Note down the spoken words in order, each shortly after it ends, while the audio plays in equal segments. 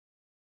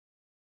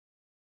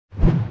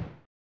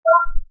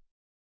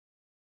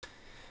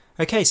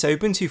Okay, so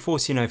Ubuntu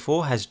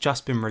 14.04 has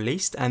just been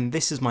released, and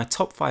this is my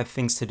top 5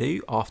 things to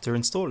do after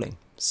installing.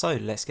 So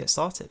let's get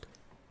started.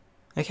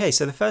 Okay,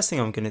 so the first thing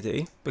I'm going to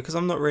do, because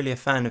I'm not really a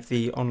fan of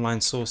the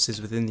online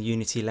sources within the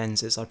Unity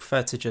lenses, I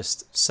prefer to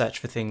just search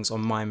for things on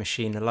my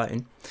machine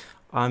alone.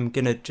 I'm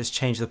going to just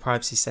change the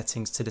privacy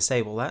settings to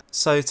disable that.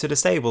 So to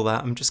disable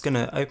that, I'm just going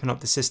to open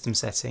up the system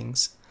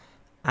settings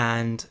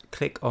and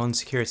click on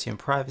security and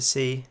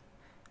privacy,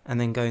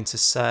 and then go into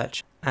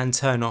search and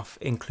turn off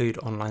include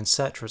online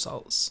search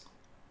results.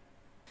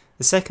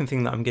 The second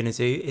thing that I'm going to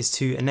do is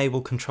to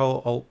enable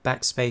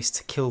ctrl-alt-backspace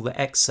to kill the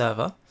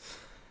xserver.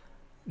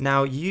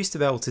 Now, you used to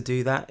be able to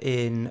do that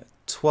in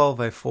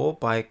 12.04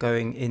 by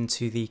going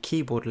into the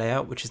keyboard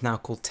layout, which is now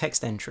called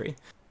text entry.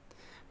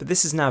 But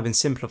this has now been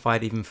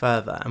simplified even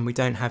further, and we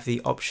don't have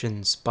the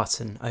options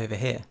button over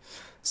here.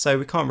 So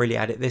we can't really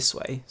add it this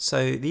way.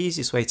 So the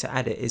easiest way to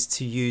add it is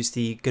to use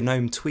the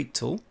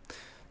gnome-tweak-tool.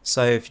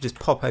 So if you just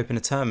pop open a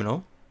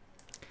terminal,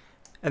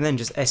 and then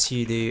just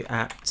sudo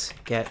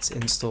apt-get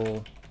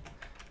install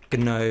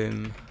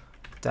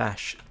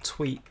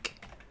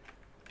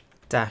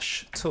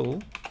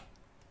gnome-tweak-tool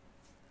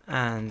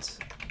and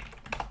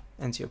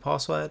enter your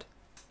password.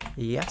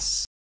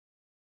 Yes.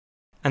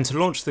 And to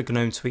launch the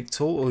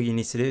gnome-tweak-tool, all you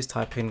need to do is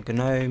type in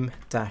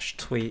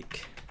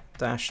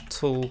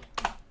gnome-tweak-tool,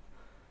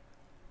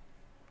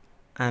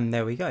 and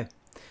there we go.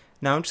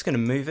 Now I'm just going to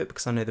move it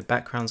because I know the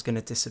background's going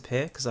to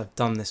disappear because I've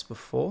done this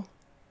before.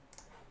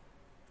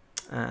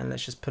 And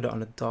let's just put it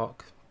on a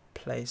dark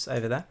place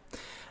over there.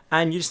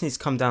 And you just need to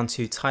come down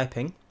to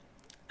typing,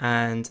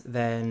 and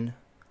then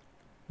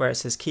where it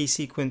says key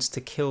sequence to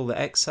kill the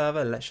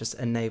xserver, let's just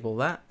enable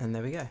that, and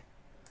there we go.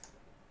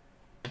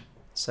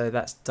 So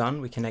that's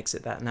done. We can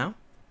exit that now.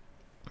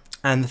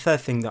 And the third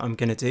thing that I'm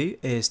going to do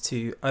is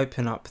to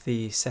open up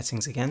the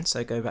settings again.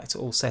 So go back to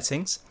all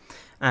settings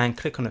and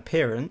click on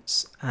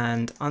appearance,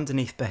 and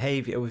underneath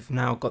behavior we've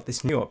now got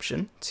this new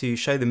option to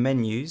show the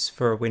menus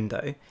for a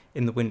window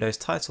in the Windows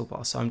title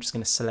bar. So I'm just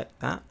going to select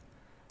that.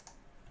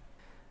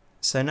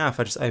 So now if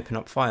I just open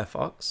up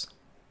Firefox,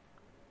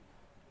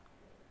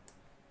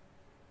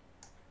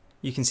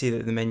 you can see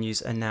that the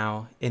menus are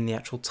now in the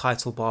actual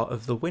title bar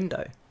of the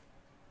window.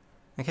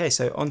 Okay,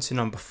 so on to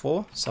number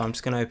 4. So I'm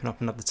just going to open up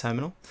another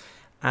terminal,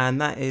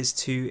 and that is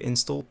to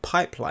install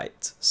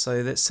Pipelight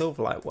so that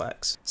Silverlight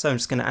works. So I'm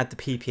just going to add the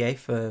PPA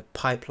for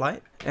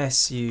Pipelight,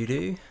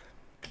 sudo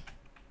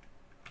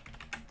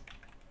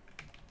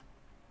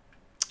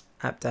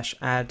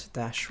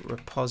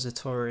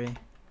apt-add-repository,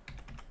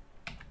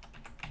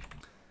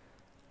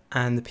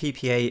 and the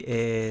PPA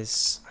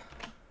is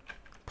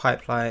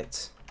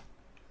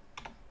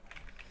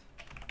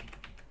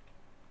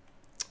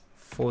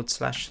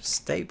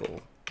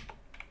pipelight/stable.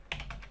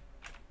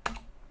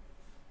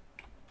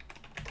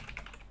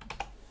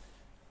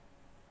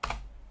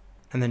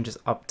 And then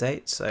just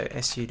update, so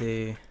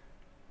sudo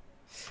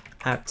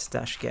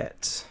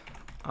apt-get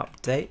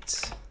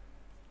update,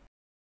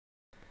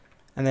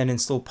 and then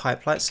install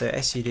Pipelight, so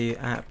sudo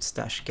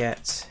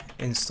apt-get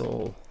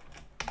install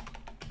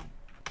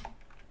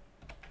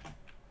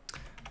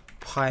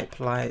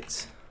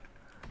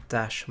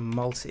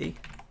pipelight-multi,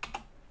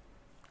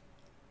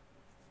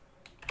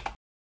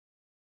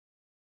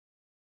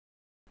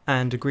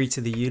 and agree to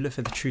the EULA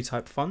for the true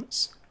type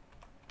fonts.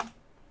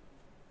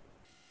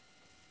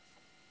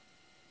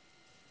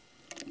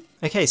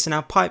 Okay, so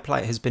now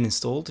Pipelight has been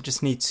installed. I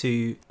just need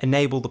to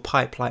enable the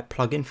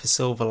Pipelight-plugin for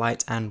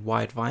Silverlight and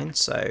Widevine.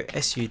 So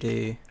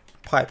sudo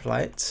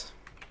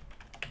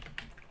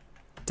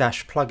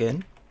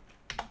pipelight-plugin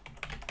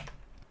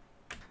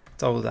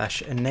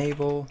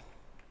 --enable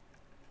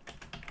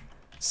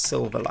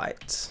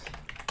Silverlight.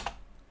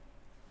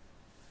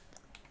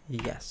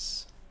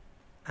 Yes.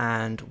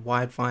 And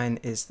Widevine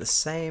is the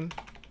same.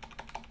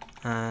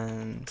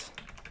 And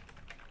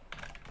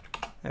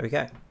there we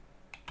go.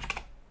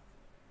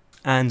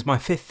 And my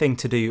fifth thing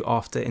to do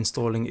after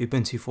installing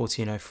Ubuntu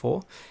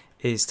 14.04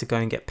 is to go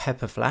and get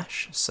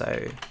pepperflash.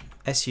 So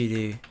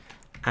sudo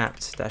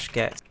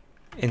apt-get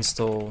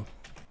install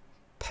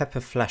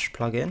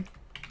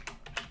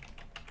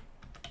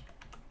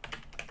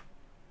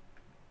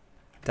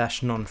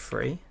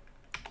pepperflashplugin-nonfree.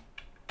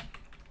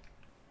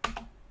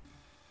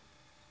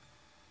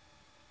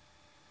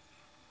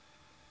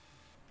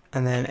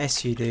 And then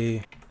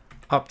sudo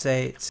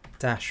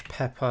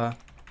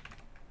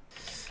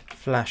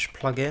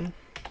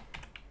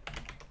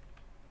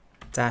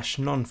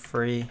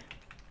update-pepperflashplugin-nonfree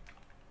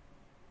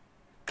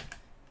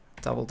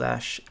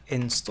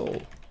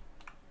 --install.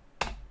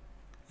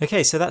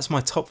 Okay, so that's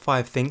my top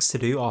 5 things to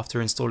do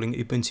after installing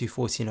Ubuntu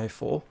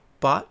 14.04,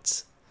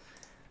 but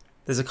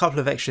there's a couple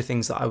of extra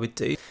things that I would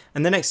do,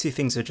 and the next 2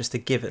 things are just a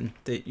given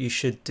that you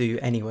should do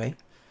anyway,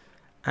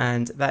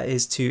 and that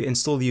is to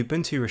install the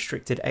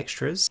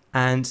ubuntu-restricted-extras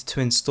and to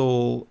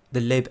install the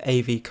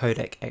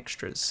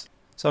libavcodec-extras.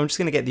 So I'm just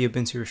going to get the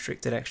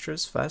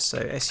ubuntu-restricted-extras first, so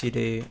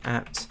sudo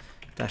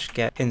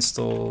apt-get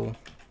install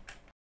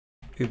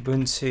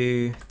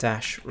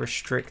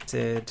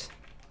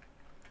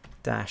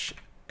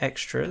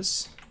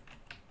ubuntu-restricted-extras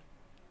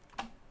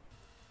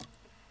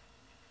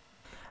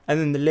and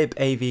then the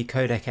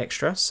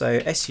libavcodec-extra, so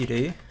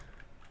sudo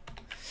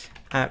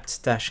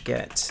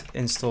apt-get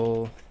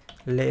install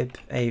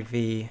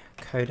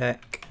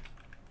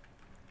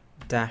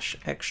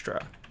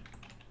libavcodec-extra.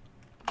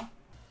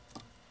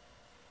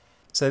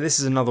 So this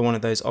is another one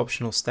of those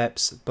optional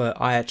steps, but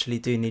I actually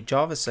do need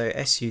Java, so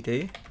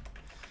sudo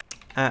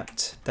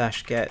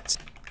apt-get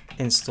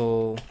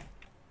install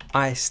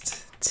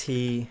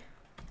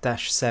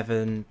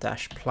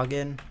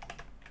iced-t-7-plugin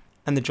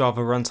and the Java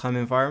runtime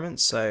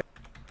environment, so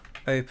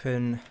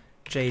open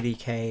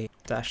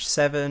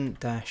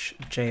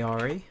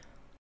jdk-7-jre.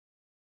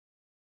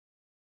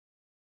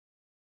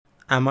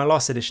 And my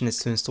last addition is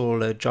to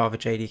install a Java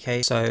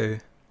JDK, so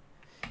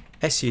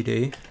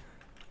sudo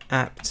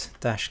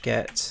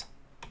apt-get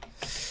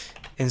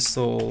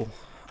install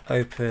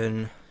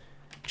open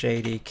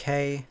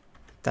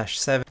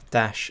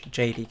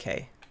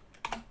jdk-7-jdk.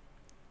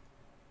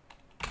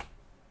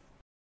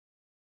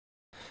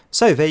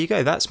 So there you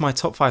go, that's my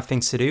top 5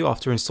 things to do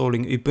after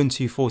installing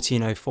Ubuntu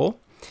 14.04,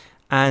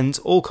 and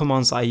all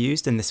commands that I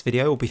used in this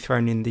video will be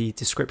thrown in the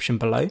description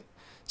below.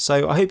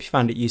 So I hope you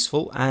found it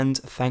useful, and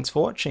thanks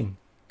for watching.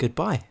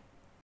 Goodbye.